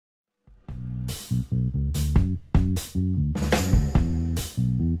Hello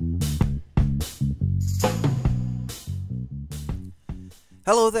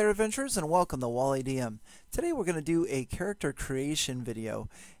there, adventurers, and welcome to wallyd. Today we're going to do a character creation video,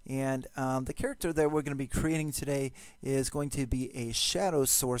 and the character that we're going to be creating today is going to be a Shadow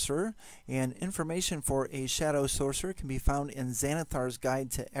Sorcerer, and information for a Shadow Sorcerer can be found in Xanathar's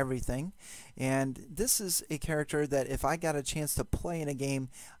Guide to Everything. And this is a character that if I got a chance to play in a game,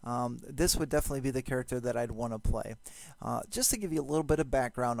 this would definitely be the character that I'd want to play. Just to give you a little bit of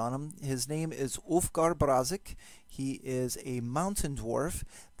background on him, his name is Ulfgar Brazzik. He is a mountain dwarf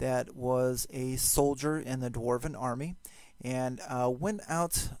that was a soldier in the dwarven army and went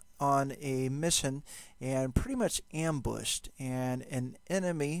out on a mission and pretty much ambushed, and an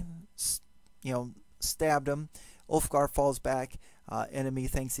enemy stabbed him. Ulfgar falls back. Enemy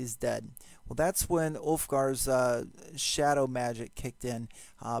thinks he's dead. Well, that's when Ulfgar's shadow magic kicked in,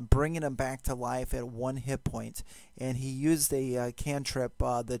 bringing him back to life at 1 hit point. And he used a cantrip,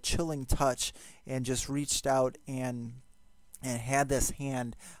 the Chilling Touch, and just reached out and had this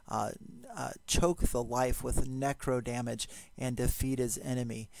hand choke the life with necro damage and defeat his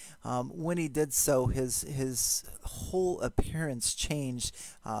enemy. When he did so, his whole appearance changed.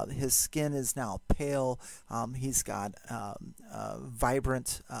 His skin is now pale. He's got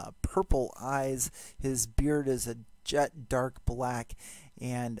vibrant purple eyes. His beard is a jet dark black.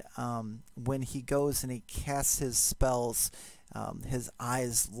 And when he goes and he casts his spells, his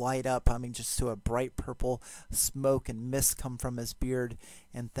eyes light up, just to a bright purple. Smoke and mist come from his beard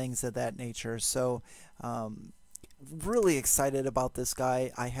and things of that nature. So really excited about this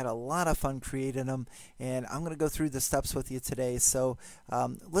guy. I had a lot of fun creating him, and I'm going to go through the steps with you today. So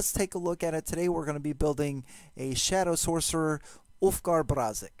let's take a look at it. Today we're going to be building a Shadow Sorcerer, Ulfgar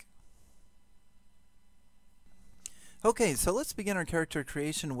Brazzik. Okay, so let's begin our character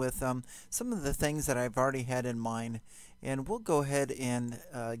creation with some of the things that I've already had in mind. And we'll go ahead and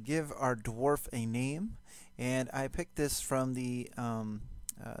give our dwarf a name. And I picked this from the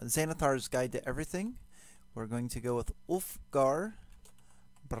Xanathar's Guide to Everything. We're going to go with Ulfgar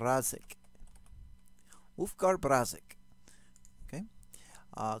Brazzik. Ulfgar Brazzik. Okay.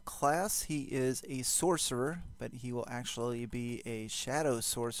 Class, he is a sorcerer, but he will actually be a Shadow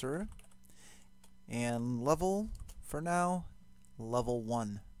Sorcerer. And level, for now, level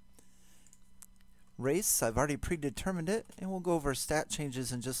 1. Race, I've already predetermined it, and we'll go over stat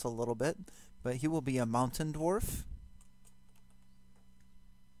changes in just a little bit, but he will be a mountain dwarf.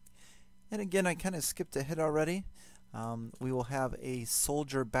 And again, I kind of skipped ahead already. We will have a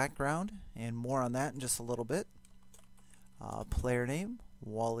soldier background, and more on that in just a little bit. Player name,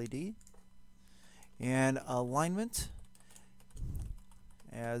 wallyd. And alignment,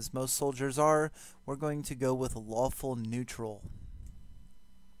 as most soldiers are, we're going to go with lawful neutral.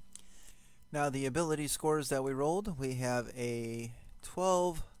 Now the ability scores that we rolled, we have a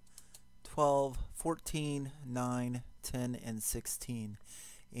 12, 12, 14, 9, 10, and 16.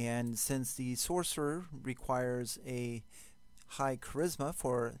 And since the sorcerer requires a high charisma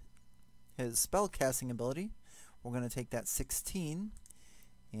for his spell casting ability, we're going to take that 16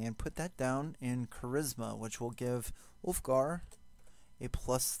 and put that down in charisma, which will give Ulfgar a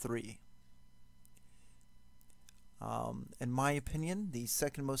 +3. In my opinion, the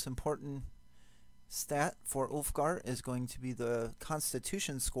second most important stat for Ulfgar is going to be the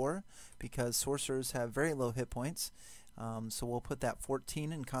Constitution score, because sorcerers have very low hit points. So we'll put that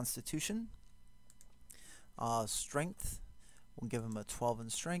 14 in Constitution. Strength, we'll give him a 12 in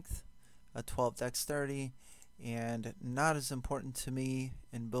Strength, a 12 Dexterity, and not as important to me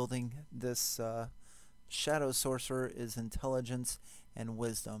in building this Shadow Sorcerer is Intelligence and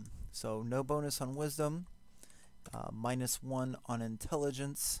Wisdom. So no bonus on Wisdom, -1 on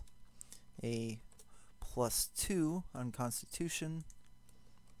Intelligence, a +2 on Constitution,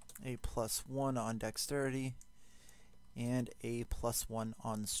 a +1 on Dexterity, and a +1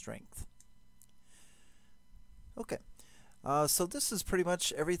 on Strength. Okay, so this is pretty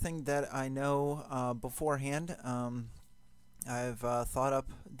much everything that I know beforehand. I've thought up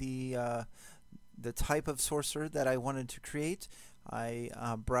the type of sorcerer that I wanted to create. I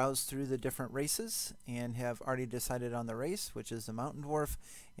browsed through the different races and have already decided on the race, which is the Mountain Dwarf,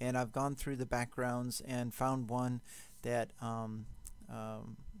 and I've gone through the backgrounds and found one that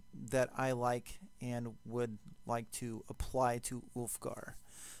that I like and would like to apply to Ulfgar.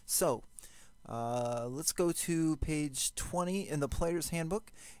 So let's go to page 20 in the player's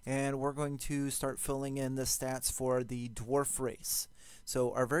handbook, and we're going to start filling in the stats for the dwarf race.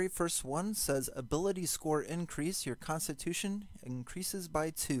 So our very first one says ability score increase, your constitution increases by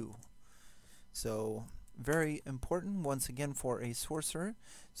 2. So very important once again for a sorcerer.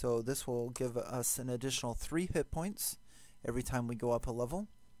 So this will give us an additional 3 hit points every time we go up a level.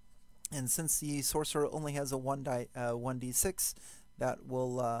 And since the sorcerer only has a 1d6,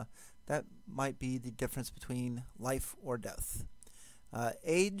 that might be the difference between life or death.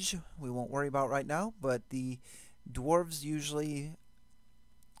 Age we won't worry about right now, but the dwarves usually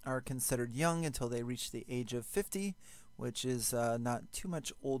are considered young until they reach the age of 50, which is not too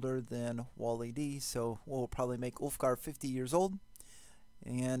much older than wallyd, so we'll probably make Ulfgar 50 years old.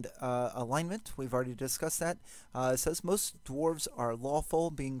 And alignment, we've already discussed that. It says most dwarves are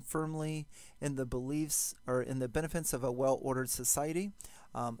lawful, being firmly in the beliefs or in the benefits of a well-ordered society.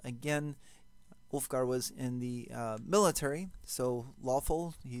 Again, Ulfgar was in the military, so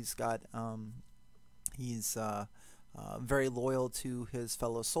lawful. He's got he's very loyal to his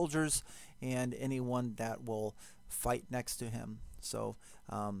fellow soldiers and anyone that will fight next to him. So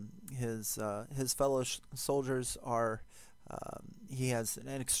his fellow soldiers are. He has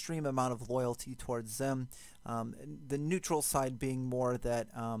an extreme amount of loyalty towards them. The neutral side being more that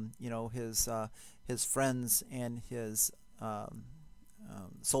you know, his friends and his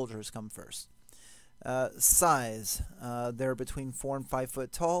soldiers come first. Size, they're between 4 and 5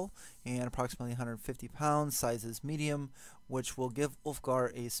 foot tall and approximately 150 pounds. Size is medium, which will give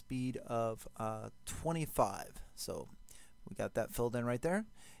Ulfgar a speed of 25. So we got that filled in right there.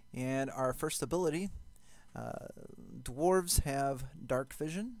 And our first ability, dwarves have dark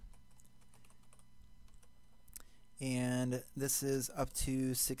vision, and this is up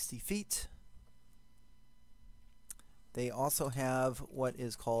to 60 feet. They also have what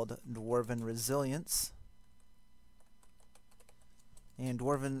is called Dwarven Resilience, and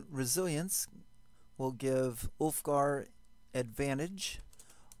Dwarven Resilience will give Ulfgar advantage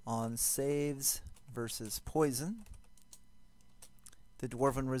on saves versus poison. The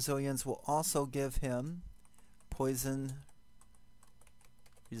Dwarven Resilience will also give him poison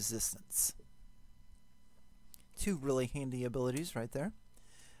resistance. 2 really handy abilities right there.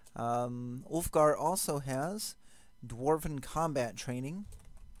 Ulfgar also has Dwarven combat training,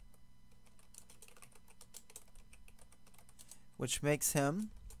 which makes him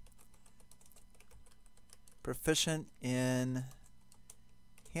proficient in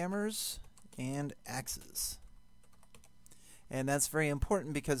hammers and axes. And that's very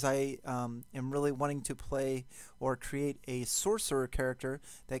important because I am really wanting to play or create a sorcerer character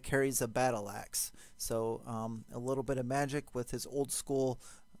that carries a battle axe. So a little bit of magic with his old school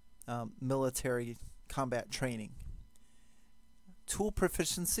military combat training. Tool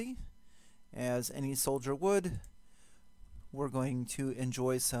proficiency, as any soldier would. We're going to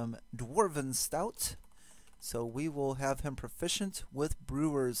enjoy some Dwarven Stout. So we will have him proficient with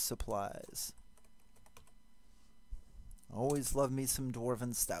brewer's supplies. Always love me some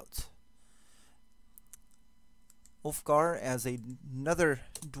Dwarven Stout. Ulfgar, as another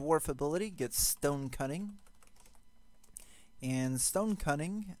dwarf ability, gets Stone Cunning. And Stone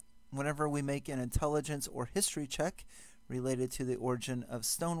Cunning, whenever we make an intelligence or history check related to the origin of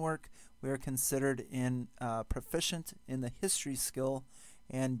stonework, we are considered proficient in the history skill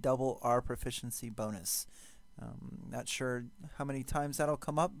and double our proficiency bonus. Not sure how many times that'll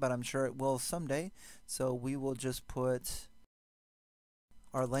come up, but I'm sure it will someday. So we will just put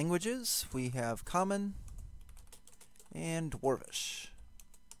our languages. We have Common and Dwarvish.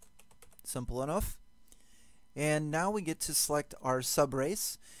 Simple enough. And now we get to select our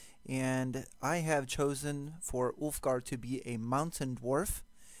subrace. And I have chosen for Ulfgar to be a Mountain Dwarf.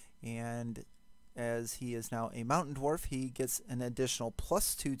 And as he is now a Mountain Dwarf, he gets an additional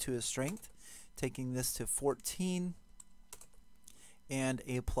 +2 to his strength, taking this to 14 and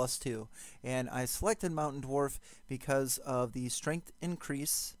a +2. And I selected Mountain Dwarf because of the strength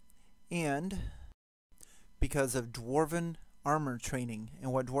increase and because of Dwarven armor training.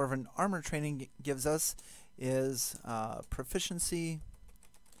 And what Dwarven armor training gives us is proficiency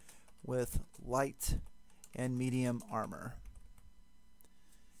with light and medium armor.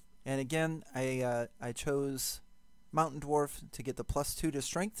 And again, I chose Mountain Dwarf to get the +2 to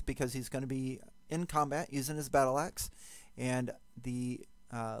strength because he's going to be in combat using his battle axe. And the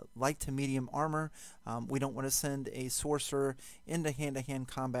light to medium armor, we don't want to send a sorcerer into hand-to-hand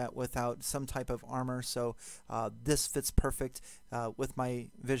combat without some type of armor, so this fits perfect with my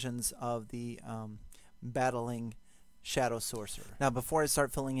visions of the battling Shadow Sorcerer. Now, before I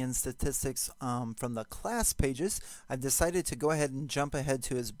start filling in statistics from the class pages, I've decided to go ahead and jump ahead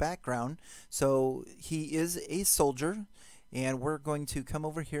to his background. So he is a soldier, and we're going to come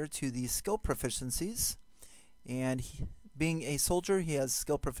over here to the skill proficiencies. And being a soldier, he has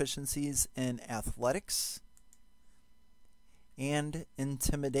skill proficiencies in athletics and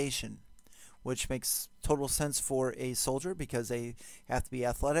intimidation, which makes total sense for a soldier because they have to be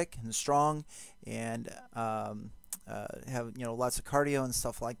athletic and strong and have lots of cardio and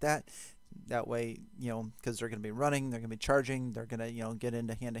stuff like that. That way, because they're going to be running, they're going to be charging, they're going to get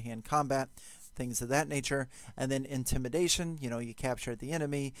into hand-to-hand combat, things of that nature. And then intimidation, you capture the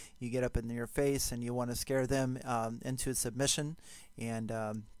enemy, you get up in their face, and you want to scare them into submission, and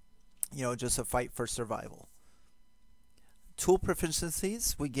just a fight for survival. Tool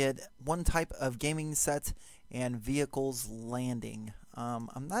proficiencies, we get one type of gaming set and vehicles landing.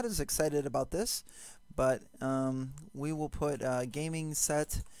 I'm not as excited about this, but we will put a gaming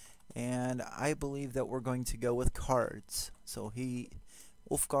set, and I believe that we're going to go with cards. So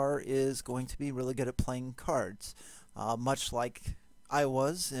Ulfgar is going to be really good at playing cards, much like I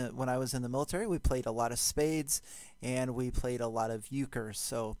was when I was in the military. We played a lot of spades and we played a lot of euchre.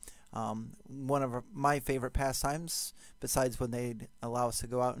 So one of my favorite pastimes, besides when they'd allow us to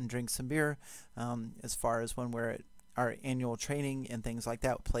go out and drink some beer, as far as when we're at our annual training and things like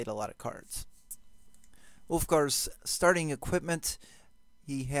that, we played a lot of cards. Ulfgar's starting equipment,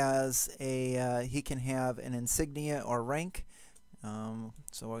 he has he can have an insignia or rank.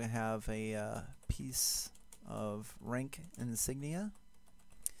 So we're going to have a piece of rank insignia.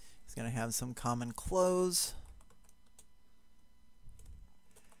 He's going to have some common clothes,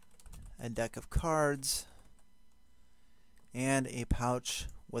 a deck of cards, and a pouch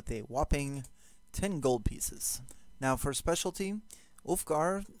with a whopping 10 gold pieces. Now for specialty,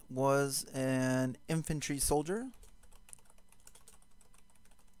 Ulfgar was an infantry soldier,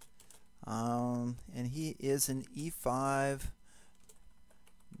 and he is an E5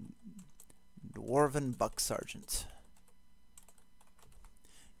 Dwarven Buck Sergeant.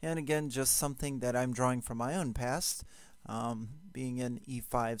 And again, just something that I'm drawing from my own past, being an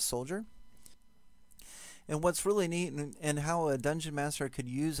E5 soldier. And what's really neat, and how a dungeon master could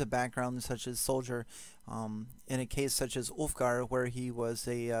use a background such as soldier, in a case such as Ulfgar, where he was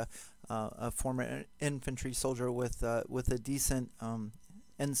a former infantry soldier with a decent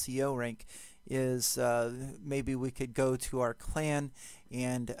NCO rank, is maybe we could go to our clan,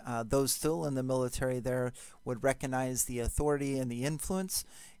 and those still in the military there would recognize the authority and the influence,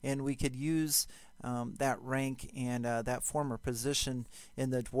 and we could use that rank and that former position in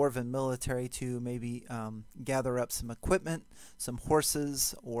the Dwarven military to maybe gather up some equipment, some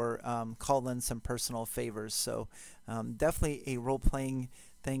horses, or call in some personal favors. So definitely a role-playing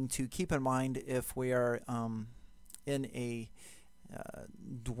thing to keep in mind if we are in a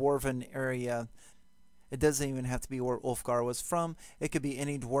Dwarven area. It doesn't even have to be where Ulfgar was from. It could be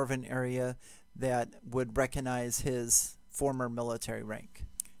any Dwarven area that would recognize his former military rank.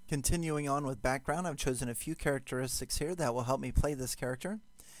 Continuing on with background, I've chosen a few characteristics here that will help me play this character.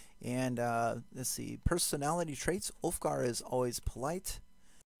 And let's see, personality traits. Ulfgar is always polite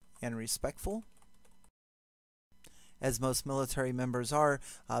and respectful, as most military members are,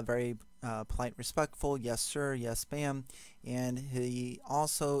 very polite, respectful, yes sir, yes ma'am, and he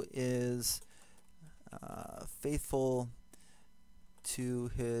also is faithful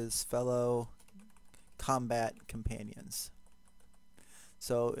to his fellow combat companions.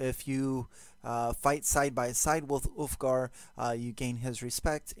 So if you fight side by side with Ulfgar, you gain his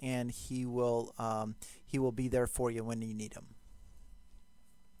respect, and he will be there for you when you need him.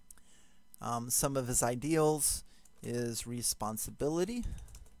 Some of his ideals is responsibility,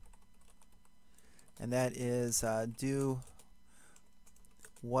 and that is do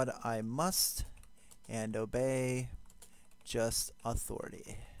what I must and obey just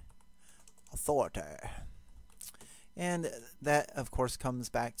authority. And that of course comes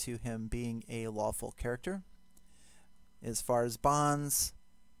back to him being a lawful character. As far as bonds,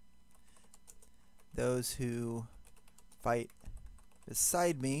 those who fight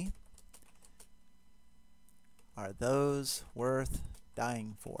beside me are those worth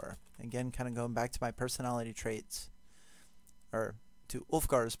dying for. Again, kind of going back to my personality traits, or to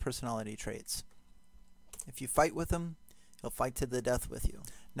Ulfgar's personality traits. If you fight with him, he'll fight to the death with you.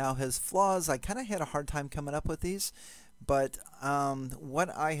 Now his flaws, I kind of had a hard time coming up with these, but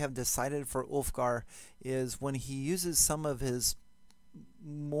what I have decided for Ulfgar is when he uses some of his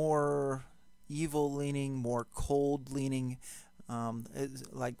more evil-leaning, more cold-leaning,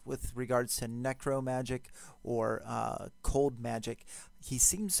 like with regards to necro magic or cold magic, he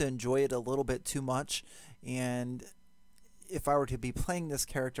seems to enjoy it a little bit too much. And if I were to be playing this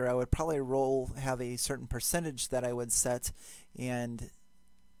character, I would probably have a certain percentage that I would set, and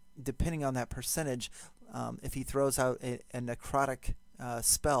depending on that percentage, if he throws out a necrotic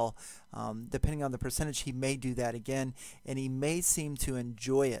spell, depending on the percentage, he may do that again, and he may seem to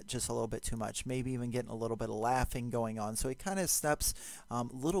enjoy it just a little bit too much, maybe even getting a little bit of laughing going on. So he kind of steps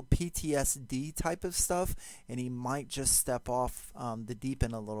little PTSD type of stuff, and he might just step off the deep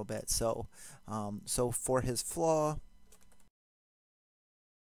end a little bit. So, so for his flaw,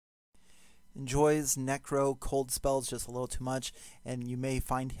 enjoys necro cold spells just a little too much, and you may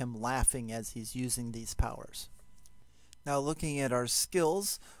find him laughing as he's using these powers. Now looking at our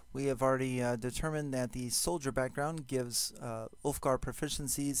skills, we have already determined that the soldier background gives Ulfgar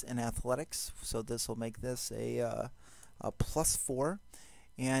proficiencies in athletics, so this will make this a +4,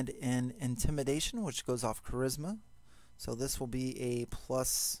 and in intimidation, which goes off charisma, so this will be a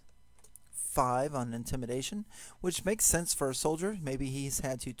 +5 on intimidation, which makes sense for a soldier. Maybe he's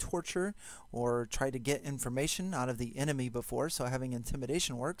had to torture or try to get information out of the enemy before, so having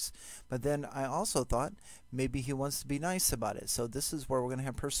intimidation works. But then I also thought maybe he wants to be nice about it, so this is where we're going to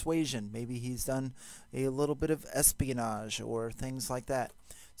have persuasion. Maybe he's done a little bit of espionage or things like that.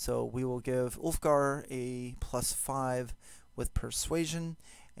 So we will give Ulfgar a +5 with persuasion,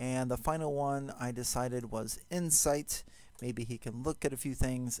 and the final one I decided was insight. Maybe he can look at a few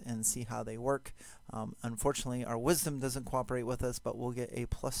things and see how they work. Unfortunately, our wisdom doesn't cooperate with us, but we'll get a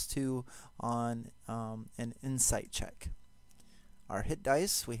 +2 on an insight check. Our hit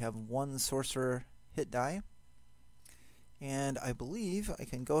dice, we have 1 sorcerer hit die. And I believe I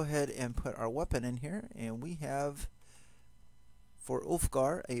can go ahead and put our weapon in here, and we have for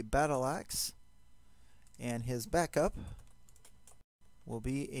Ulfgar a battle axe, and his backup will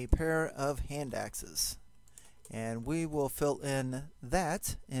be a pair of hand axes. And we will fill in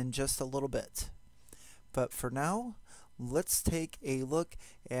that in just a little bit. But for now, let's take a look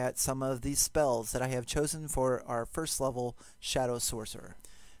at some of these spells that I have chosen for our first level Shadow Sorcerer.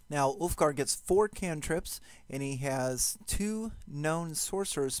 Now, Ulfgar gets 4 cantrips, and he has 2 known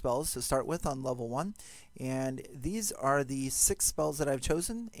sorcerer spells to start with on level 1. And these are the 6 spells that I've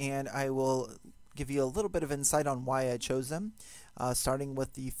chosen, and I will give you a little bit of insight on why I chose them. Starting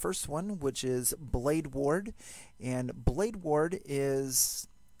with the first one, which is Blade Ward. And Blade Ward is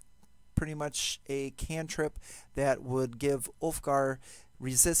pretty much a cantrip that would give Ulfgar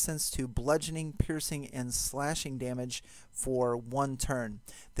resistance to bludgeoning, piercing, and slashing damage for 1 turn.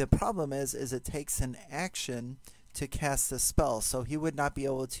 The problem is it takes an action to cast the spell, so he would not be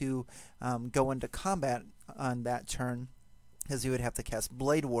able to go into combat on that turn, because you would have to cast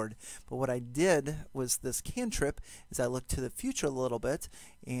Blade Ward. But what I did was this cantrip is I looked to the future a little bit,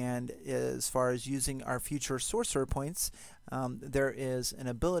 and as far as using our future sorcerer points, there is an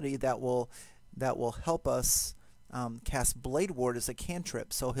ability that will help us cast Blade Ward as a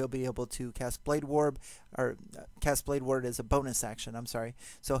cantrip. So he'll be able to cast Blade Ward, or cast Blade Ward as a bonus action, I'm sorry.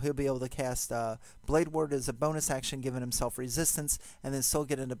 So he'll be able to cast Blade Ward as a bonus action, giving himself resistance, and then still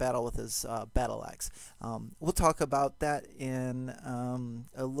get into battle with his battle axe. We'll talk about that in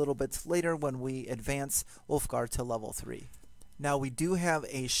a little bit later when we advance Ulfgar to level 3. Now we do have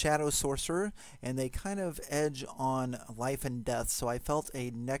a Shadow Sorcerer, and they kind of edge on life and death, so I felt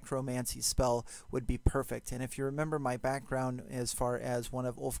a necromancy spell would be perfect. And if you remember my background as far as one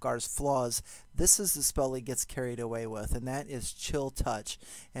of Ulfgar's flaws, this is the spell he gets carried away with, and that is Chill Touch.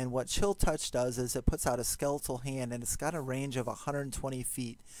 And what Chill Touch does is it puts out a skeletal hand, and it's got a range of 120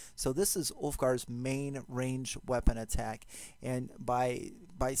 feet. So this is Ulfgar's main range weapon attack, and by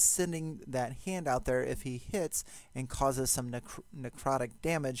sending that hand out there, if he hits and causes some necrotic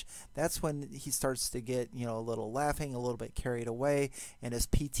damage, that's when he starts to get, a little laughing, a little bit carried away, and his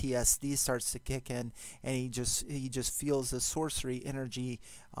PTSD starts to kick in, and he just feels the sorcery energy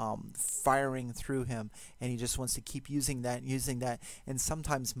firing through him, and he just wants to keep using that, and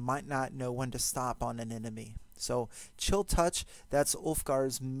sometimes might not know when to stop on an enemy. So Chill Touch, that's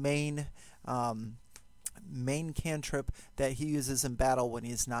Ulfgar's main cantrip that he uses in battle when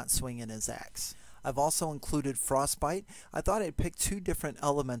he's not swinging his axe. I've also included Frostbite. I thought I'd pick 2 different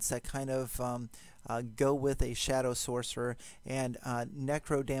elements that kind of go with a Shadow Sorcerer, and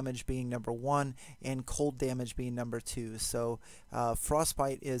necro damage being number 1 and cold damage being number 2. So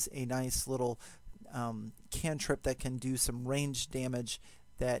Frostbite is a nice little cantrip that can do some ranged damage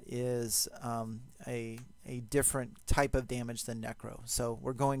that is a different type of damage than necro. So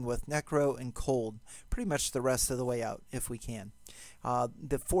we're going with necro and cold pretty much the rest of the way out if we can.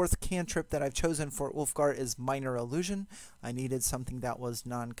 The 4th cantrip that I've chosen for Ulfgar is Minor Illusion. I needed something that was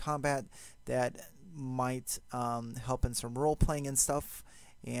non-combat that might help in some role-playing and stuff,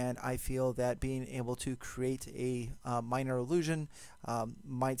 and I feel that being able to create a minor illusion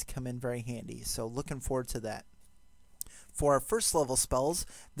might come in very handy. So looking forward to that. For our first level spells,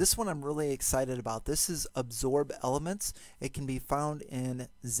 this one I'm really excited about. This is Absorb Elements. It can be found in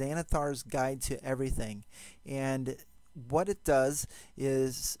Xanathar's Guide to Everything. And what it does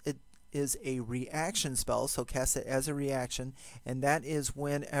is it is a reaction spell, so cast it as a reaction, and that is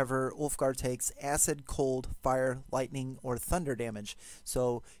whenever Ulfgar takes acid, cold, fire, lightning, or thunder damage.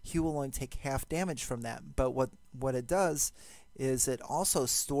 So he will only take half damage from that. But what it does is it also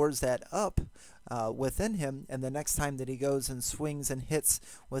stores that up within him, and the next time that he goes and swings and hits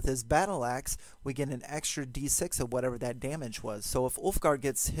with his battle axe, we get an extra d6 of whatever that damage was. So if Ulfgar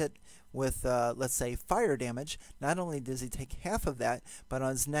gets hit with, let's say, fire damage, not only does he take half of that, but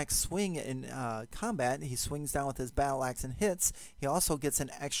on his next swing in combat, he swings down with his battle axe and hits, he also gets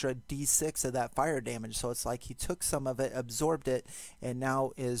an extra d6 of that fire damage. So it's like he took some of it, absorbed it, and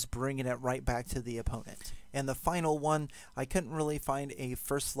now is bringing it right back to the opponent. And the final one, I couldn't really find a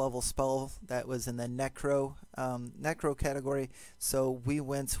first level spell that was in the necro category, so we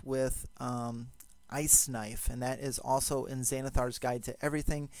went with Ice Knife, and that is also in Xanathar's Guide to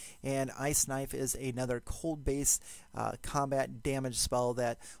Everything. And Ice Knife is another cold-based combat damage spell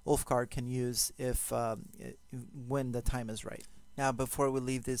that Ulfgar can use if when the time is right. Now, before we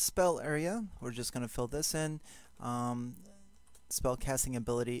leave this spell area, we're just going to fill this in. Spell casting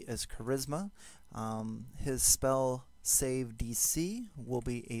ability is Charisma. His spell save DC will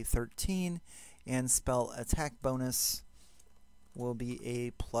be a 13, and spell attack bonus will be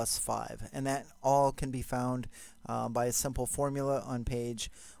a +5, and that all can be found by a simple formula on page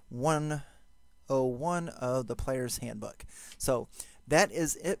 101 of the Player's Handbook. So that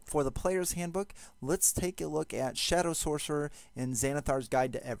is it for the Player's Handbook. Let's take a look at Shadow Sorcerer in Xanathar's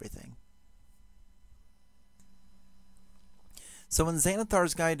Guide to Everything. So in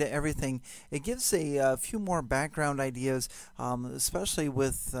Xanathar's Guide to Everything, it gives a few more background ideas, especially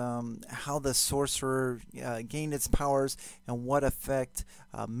with how the sorcerer gained its powers and what effect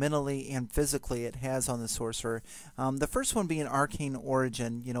mentally and physically it has on the sorcerer. The first one being arcane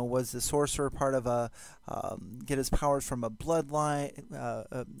origin. You know, was the sorcerer part of a get his powers from a bloodline,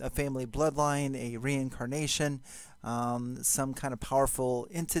 a family bloodline, a reincarnation, some kind of powerful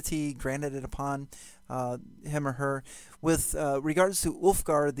entity granted it upon him or her. With regards to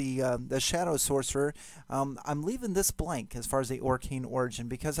Ulfgar, the Shadow Sorcerer, I'm leaving this blank as far as the arcane origin,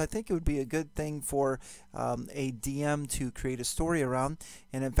 because I think it would be a good thing for a DM to create a story around,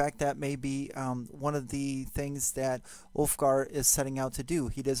 and in fact that may be one of the things that Ulfgar is setting out to do.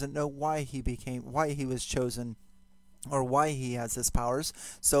 He doesn't know why he was chosen, or why he has his powers,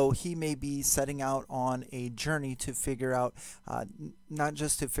 so he may be setting out on a journey to figure out, not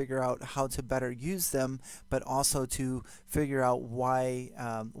just to figure out how to better use them, but also to figure out why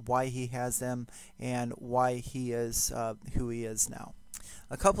he has them and why he is who he is now.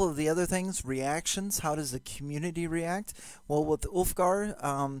 A couple of the other things, reactions. How does the community react? Well, with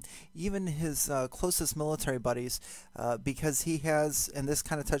Ulfgar, even his closest military buddies, because he has, and this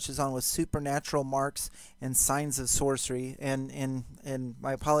kind of touches on with supernatural marks and signs of sorcery, and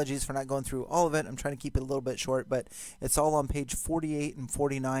my apologies for not going through all of it. I'm trying to keep it a little bit short, but it's all on page 48 and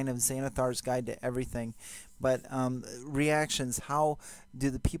 49 of Xanathar's Guide to Everything. But reactions, how do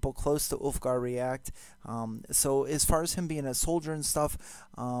the people close to Ulfgar react? So as far as him being a soldier and stuff,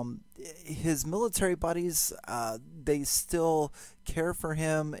 his military buddies, they still care for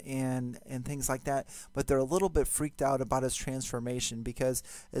him and things like that, but they're a little bit freaked out about his transformation, because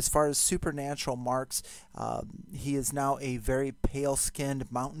as far as supernatural marks, he is now a very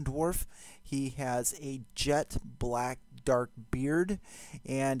pale-skinned mountain dwarf. He has a jet black dark beard,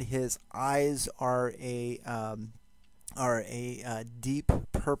 and his eyes are a deep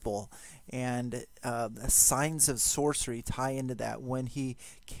purple, and signs of sorcery tie into that. When he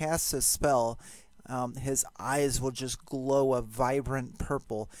casts a spell, his eyes will just glow a vibrant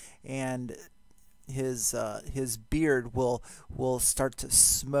purple, and his beard will start to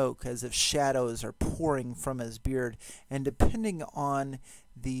smoke as if shadows are pouring from his beard, and depending on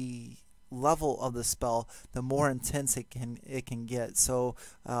the level of the spell, the more intense it can get. So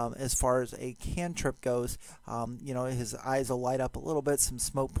as far as a cantrip goes, you know, his eyes will light up a little bit, some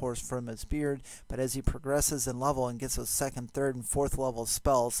smoke pours from his beard, but as he progresses in level and gets those second, third, and fourth level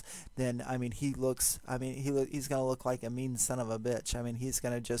spells, then I mean he's gonna look like a mean son of a bitch. I mean, he's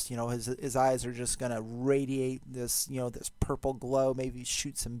gonna just, you know, his eyes are just gonna radiate this, you know, this purple glow, maybe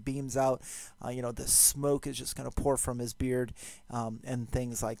shoot some beams out, you know, the smoke is just gonna pour from his beard, and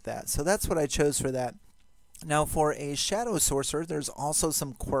things like that. So that's what I chose for that. Now for a Shadow Sorcerer, there's also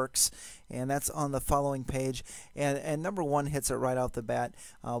some quirks, and that's on the following page. And number one hits it right off the bat.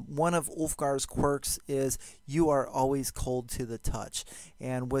 One of Ulfgar's quirks is you are always cold to the touch.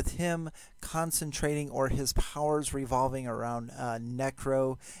 And with him concentrating, or his powers revolving around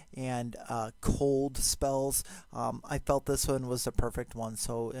necro and cold spells, I felt this one was the perfect one.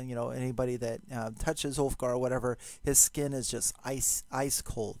 So, you know, anybody that touches Ulfgar or whatever, his skin is just ice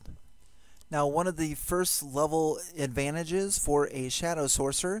cold. Now, one of the first level advantages for a Shadow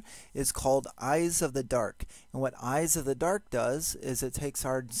Sorcerer is called Eyes of the Dark. And what Eyes of the Dark does is it takes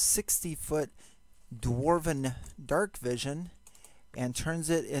our 60-foot Dwarven Dark Vision and turns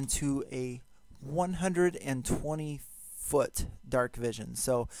it into a 120-foot Dark Vision.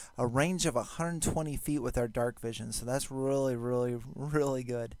 So a range of 120 feet with our Dark Vision. So that's really, really, really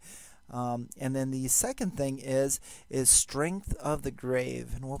good. And then the second thing is Strength of the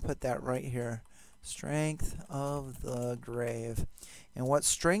Grave, and we'll put that right here. Strength of the Grave. And what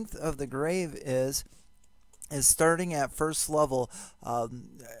Strength of the Grave is starting at first level. A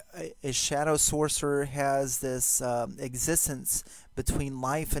Shadow Sorcerer has this existence between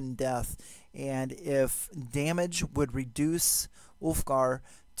life and death, and if damage would reduce Ulfgar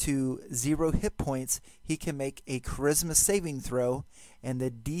to 0 hit points, he can make a Charisma saving throw, and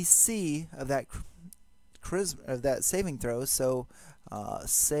the DC of that saving throw, so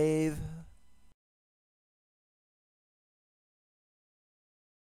save.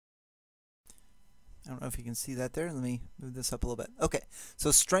 I don't know if you can see that there. Let me move this up a little bit. Okay, so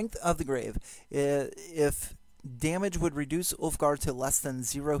Strength of the Grave. If damage would reduce Ulfgar to less than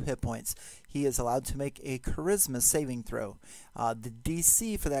 0 hit points, he is allowed to make a Charisma saving throw. The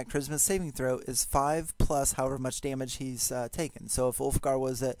DC for that Charisma saving throw is 5 plus however much damage he's taken. So if Ulfgar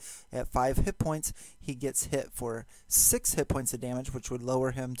was at 5 hit points, he gets hit for 6 hit points of damage, which would lower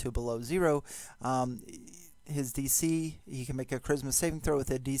him to below 0. His DC, he can make a Charisma saving throw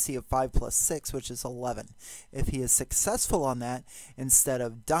with a DC of 5 plus 6, which is 11. If he is successful on that, instead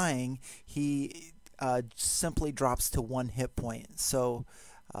of dying, he simply drops to 1 hit point. So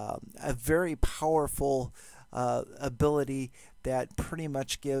a very powerful ability that pretty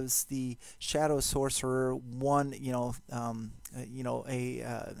much gives the Shadow Sorcerer an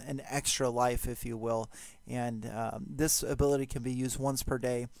extra life, if you will. And this ability can be used once per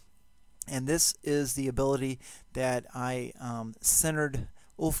day. And this is the ability that I centered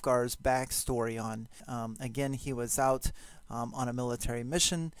Ulfgar's backstory on. Again, he was out on a military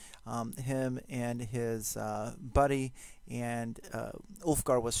mission, him and his buddy, and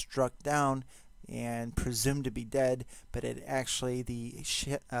Ulfgar was struck down and presumed to be dead, but it actually the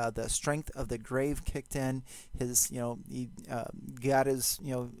Strength of the Grave kicked in. He got his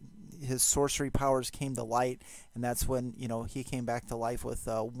sorcery powers came to light, and that's when he came back to life with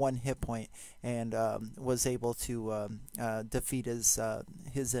 1 hit point and was able to defeat his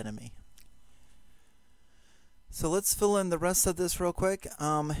enemy. So let's fill in the rest of this real quick.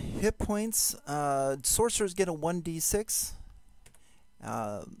 Hit points. Sorcerers get a 1d6.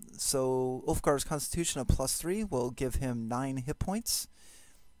 So Ulfgar's Constitution of +3 will give him 9 hit points.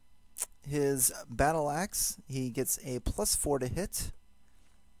 His Battle Axe, he gets a +4 to hit,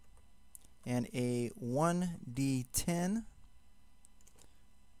 and a 1d10,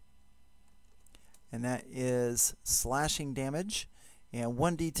 and that is slashing damage. And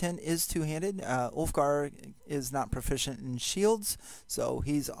 1d10 is two-handed. Ulfgar is not proficient in shields, so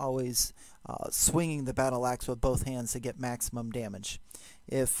he's always swinging the battle axe with both hands to get maximum damage.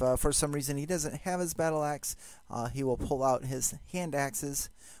 If for some reason he doesn't have his battle axe, he will pull out his hand axes,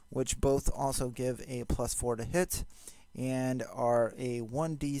 which both also give a +4 to hit and are a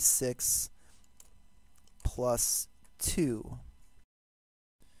 1d6 +2.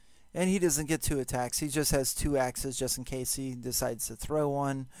 And he doesn't get 2 attacks. He just has 2 axes just in case he decides to throw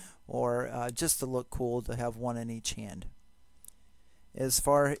one, or just to look cool to have 1 in each hand. As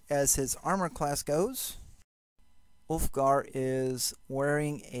far as his armor class goes, Ulfgar is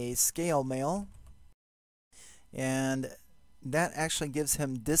wearing a scale mail, and that actually gives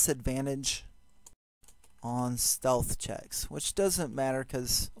him disadvantage on stealth checks, which doesn't matter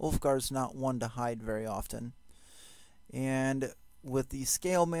because Ulfgar's not one to hide very often. And with the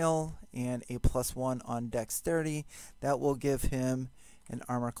scale mail and a +1 on dexterity, that will give him an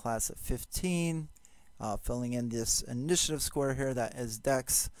armor class of 15. Filling in this initiative square here, that is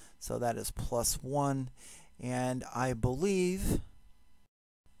dex, so that is +1. And I believe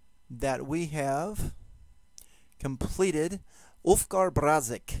that we have completed Ulfgar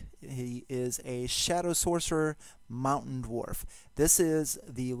Brazzik. He is a Shadow Sorcerer Mountain Dwarf. This is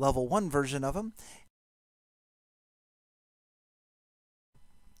the level 1 version of him.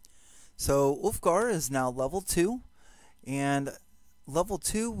 So Ulfgar is now level 2, and level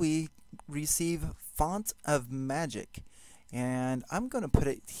 2 we receive Font of Magic, and I'm going to put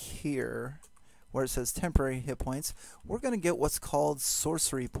it here where it says temporary hit points. We're going to get what's called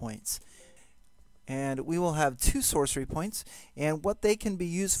sorcery points, and we will have 2 sorcery points, and what they can be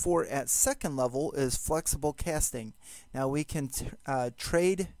used for at 2nd level is flexible casting. Now we can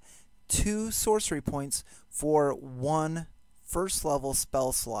trade 2 sorcery points for 1 1st level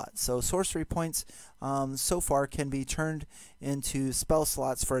spell slot. So sorcery points so far can be turned into spell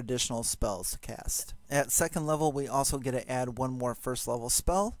slots for additional spells to cast. At 2nd level we also get to add 1 more 1st level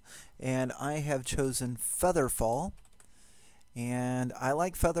spell, and I have chosen Featherfall. And I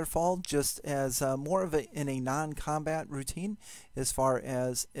like Featherfall just as more of in a non-combat routine, as far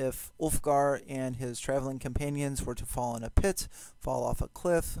as if Ulfgar and his traveling companions were to fall in a pit, fall off a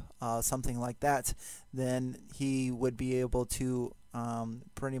cliff, something like that, then he would be able to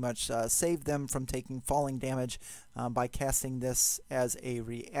pretty much save them from taking falling damage by casting this as a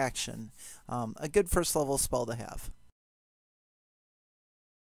reaction. A good 1st level spell to have.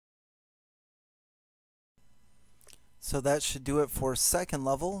 So that should do it for 2nd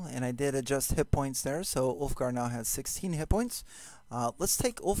level, and I did adjust hit points there, so Ulfgar now has 16 hit points. Let's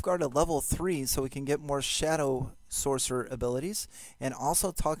take Ulfgar to level 3 so we can get more Shadow Sorcerer abilities, and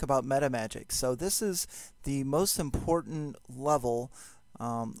also talk about meta magic. So this is the most important level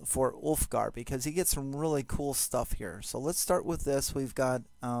for Ulfgar, because he gets some really cool stuff here. So let's start with this. We've got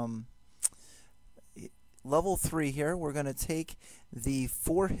level 3 here. We're going to take the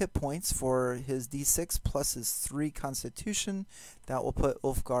 4 hit points for his d6 plus his 3 constitution. That will put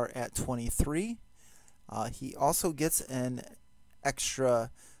Ulfgar at 23. He also gets an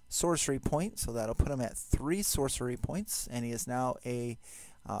extra sorcery point, so that'll put him at 3 sorcery points, and he is now a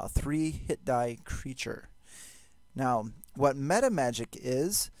 3 hit die creature. Now, what meta magic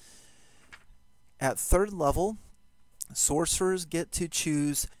is, at 3rd level, sorcerers get to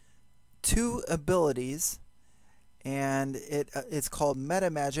choose 2 abilities, and it's called meta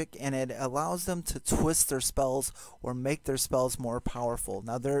magic, and it allows them to twist their spells or make their spells more powerful.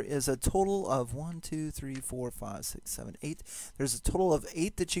 Now there is a total of 1, 2, 3, 4, 5, 6, 7, 8. There's a total of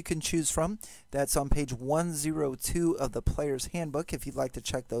 8 that you can choose from. That's on page 102 of the player's handbook if you'd like to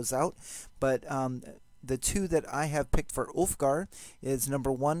check those out. But the 2 that I have picked for Ulfgar is,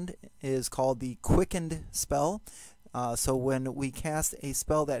 number 1 is called the Quickened spell. So when we cast a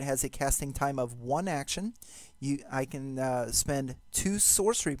spell that has a casting time of 1 action, I can spend 2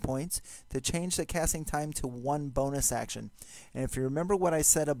 sorcery points to change the casting time to 1 bonus action. And if you remember what I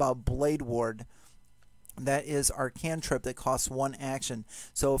said about Blade Ward, that is our cantrip that costs 1 action.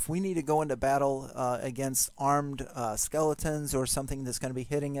 So if we need to go into battle against armed skeletons or something that's going to be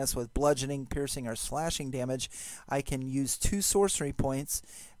hitting us with bludgeoning, piercing, or slashing damage, I can use 2 sorcery points,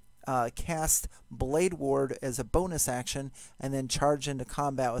 cast Blade Ward as a bonus action, and then charge into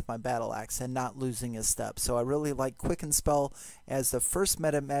combat with my battle axe and not losing a step. So I really like Quicken Spell as the first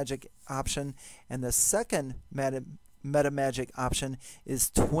meta magic option, and the second meta magic option is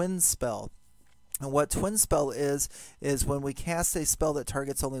Twin Spell. And what Twin Spell is when we cast a spell that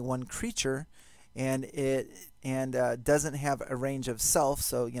targets only 1 creature, and it doesn't have a range of self,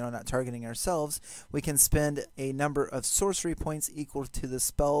 so not targeting ourselves, we can spend a number of sorcery points equal to the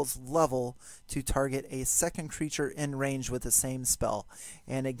spell's level to target a 2nd creature in range with the same spell.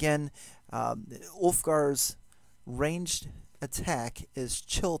 And again, Ulfgar's ranged attack is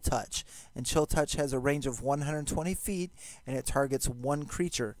Chill Touch, and Chill Touch has a range of 120 feet, and it targets 1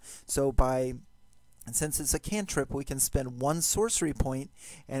 creature. So since it's a cantrip, we can spend 1 sorcery point,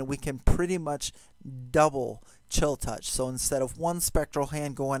 and we can pretty much double Chill Touch. So instead of 1 spectral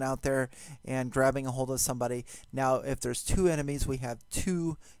hand going out there and grabbing a hold of somebody, now if there's 2 enemies, we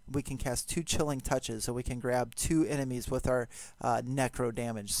can cast 2 chilling touches, so we can grab 2 enemies with our necro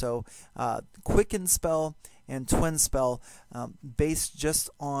damage. So Quicken Spell and Twin Spell, based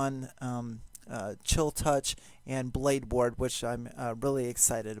just on Chill Touch and Blade Ward, which I'm really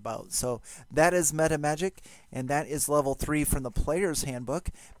excited about. So that is meta magic, and that is level 3 from the player's handbook.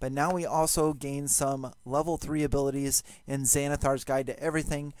 But now we also gain some level 3 abilities in Xanathar's Guide to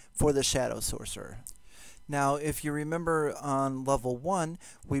Everything for the Shadow Sorcerer. Now, if you remember on level 1,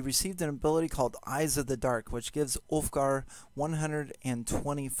 we received an ability called Eyes of the Dark, which gives Ulfgar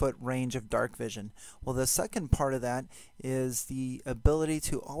 120-foot range of dark vision. Well, the second part of that is the ability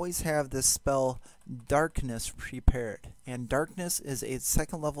to always have this spell Darkness prepared. And Darkness is a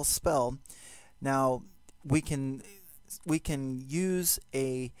 2nd level spell. Now, we can use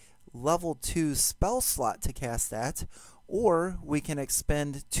a level 2 spell slot to cast that, or we can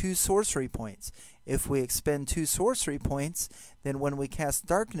expend 2 sorcery points. if we expend 2 sorcery points, then when we cast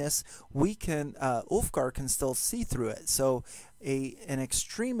darkness, we can Ulfgar can still see through it. So an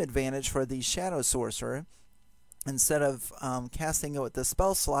extreme advantage for the Shadow Sorcerer. Instead of casting it with the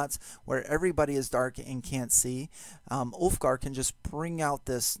spell slots where everybody is dark and can't see, Ulfgar can just bring out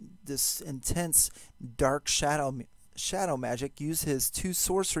this intense dark shadow magic, use his 2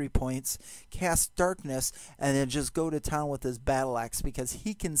 sorcery points, cast darkness, and then just go to town with his battle axe because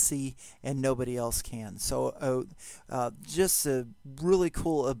he can see and nobody else can. So just a really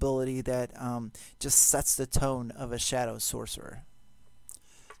cool ability that just sets the tone of a Shadow Sorcerer.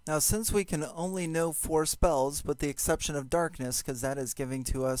 Now, since we can only know 4 spells, with the exception of darkness, because that is giving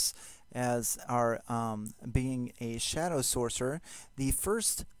to us as our being a Shadow Sorcerer, the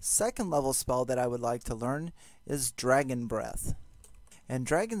first second level spell that I would like to learn is Dragon Breath. And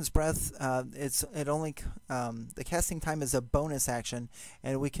Dragon's Breath, the casting time is a bonus action,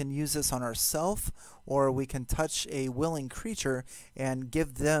 and we can use this on ourselves, or we can touch a willing creature and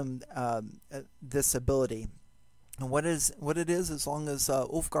give them this ability. And what it is, as long as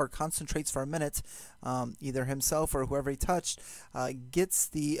Ulfgar concentrates for a minute, either himself or whoever he touched, gets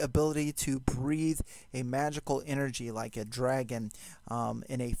the ability to breathe a magical energy like a dragon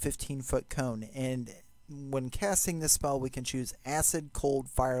in a 15-foot cone. And when casting this spell, we can choose acid, cold,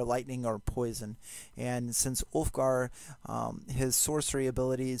 fire, lightning, or poison. And since Ulfgar, his sorcery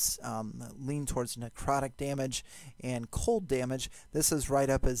abilities lean towards necrotic damage and cold damage, this is right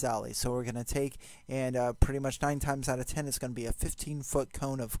up his alley. So we're going to take, and pretty much 9 times out of 10, it's going to be a 15-foot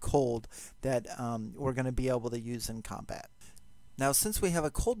cone of cold that we're going to be able to use in combat. Now, since we have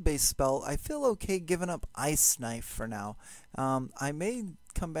a cold-based spell, I feel okay giving up Ice Knife for now. I may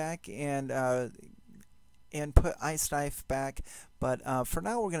come back and put Ice Knife back, but for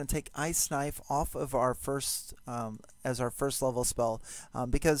now we're going to take Ice Knife off of our first as our first level spell,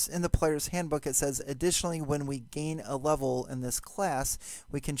 because in the player's handbook it says, additionally, when we gain a level in this class,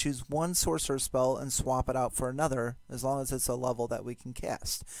 we can choose 1 sorcerer spell and swap it out for another, as long as it's a level that we can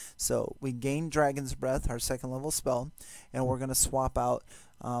cast. So we gain Dragon's Breath, our second level spell, and we're going to swap out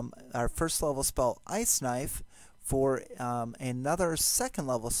our first level spell Ice Knife for another second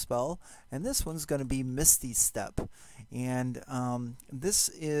level spell, and this one's going to be Misty Step. And this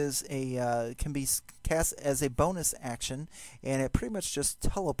is can be cast as a bonus action, and it pretty much just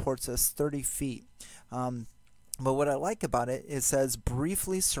teleports us 30 feet. But what I like about it, it says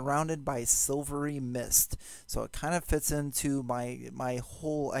briefly surrounded by silvery mist. So it kind of fits into my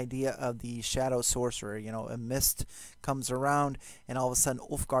whole idea of the Shadow Sorcerer. You know, a mist comes around and all of a sudden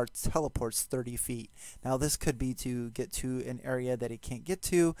Ulfgar teleports 30 feet. Now this could be to get to an area that he can't get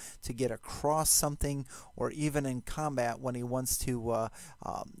to get across something, or even in combat when he wants to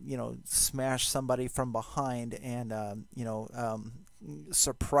you know, smash somebody from behind and you know,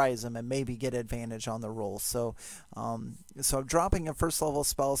 surprise him and maybe get advantage on the roll. So so I'm dropping a first level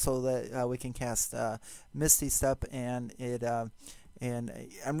spell so that we can cast Misty Step, and and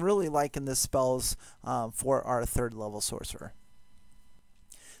I'm really liking the spells for our third level sorcerer.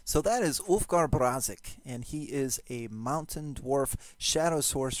 So that is Ulfgar Brazzik, and he is a Mountain Dwarf Shadow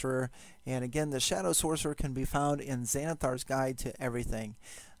Sorcerer. And again, the Shadow Sorcerer can be found in Xanathar's Guide to Everything.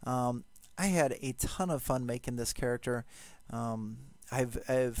 I had a ton of fun making this character. I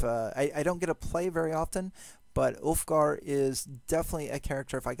don't get to play very often, but Ulfgar is definitely a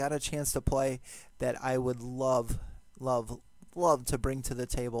character, if I got a chance to play, that I would love to bring to the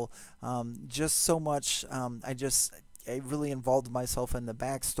table. Just so much, I really involved myself in the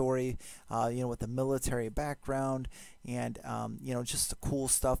backstory, you know, with the military background, and you know, just the cool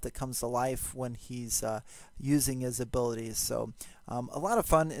stuff that comes to life when he's using his abilities. So a lot of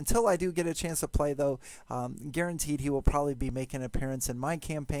fun. Until I do get a chance to play, though, guaranteed he will probably be making an appearance in my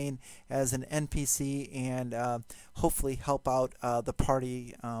campaign as an NPC, and hopefully help out the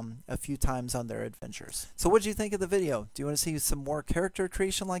party a few times on their adventures. So what did you think of the video? Do you want to see some more character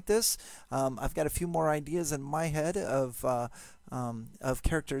creation like this? I've got a few more ideas in my head of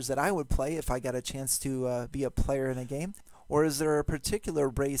characters that I would play if I got a chance to be a player in a game. Or is there a particular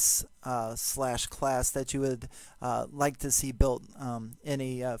race slash class that you would like to see built in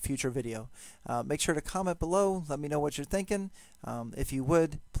a future video? Make sure to comment below. Let me know what you're thinking. If you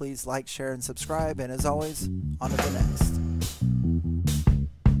would, please like, share, and subscribe. And as always, on to the next.